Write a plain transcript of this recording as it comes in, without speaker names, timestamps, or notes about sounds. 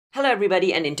Hello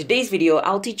everybody, and in today's video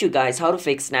I'll teach you guys how to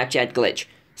fix Snapchat glitch.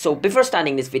 So before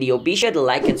starting this video, be sure to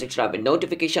like and subscribe with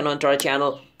notification onto our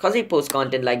channel cause we post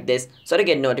content like this. So to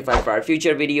get notified for our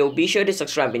future video, be sure to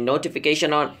subscribe with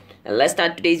notification on. And let's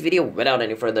start today's video without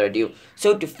any further ado.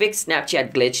 So to fix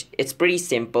Snapchat glitch, it's pretty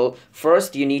simple.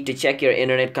 First, you need to check your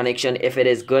internet connection if it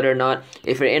is good or not.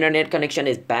 If your internet connection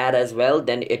is bad as well,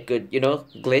 then it could,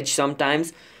 glitch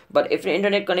sometimes. But if your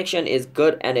internet connection is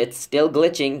good and it's still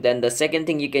glitching, then the second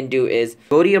thing you can do is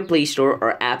go to your Play Store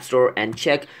or App Store and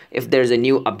check if there's a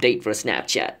new update for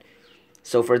Snapchat.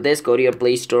 So for this, go to your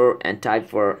Play Store and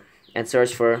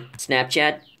search for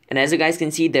Snapchat. And as you guys can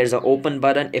see, there's an open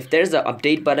button. If there's an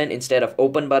update button instead of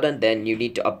open button, then you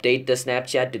need to update the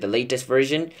Snapchat to the latest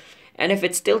version. And if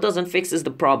it still doesn't fixes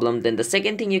the problem, then the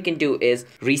second thing you can do is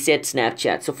reset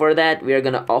Snapchat. So for that, we are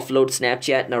gonna offload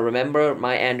Snapchat. Now remember,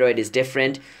 my Android is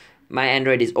different. My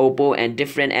Android is Oppo, and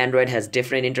different Android has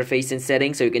different interface and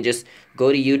settings. So you can just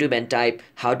go to YouTube and type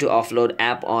how to offload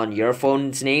app on your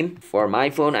phone's name. For my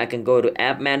phone, I can go to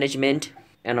app management,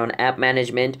 and on app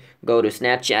management, go to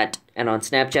Snapchat, and on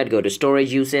Snapchat, go to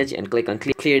storage usage and click on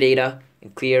clear data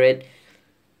and clear it.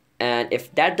 And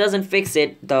if that doesn't fix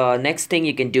it, the next thing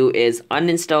you can do is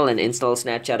uninstall and install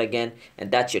Snapchat again,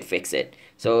 and that should fix it.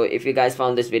 So if you guys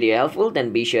found this video helpful,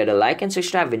 then be sure to like and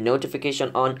subscribe with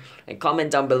notification on, and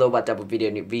comment down below what type of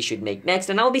video we should make next.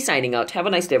 And I'll be signing out. Have a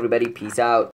nice day everybody. Peace out.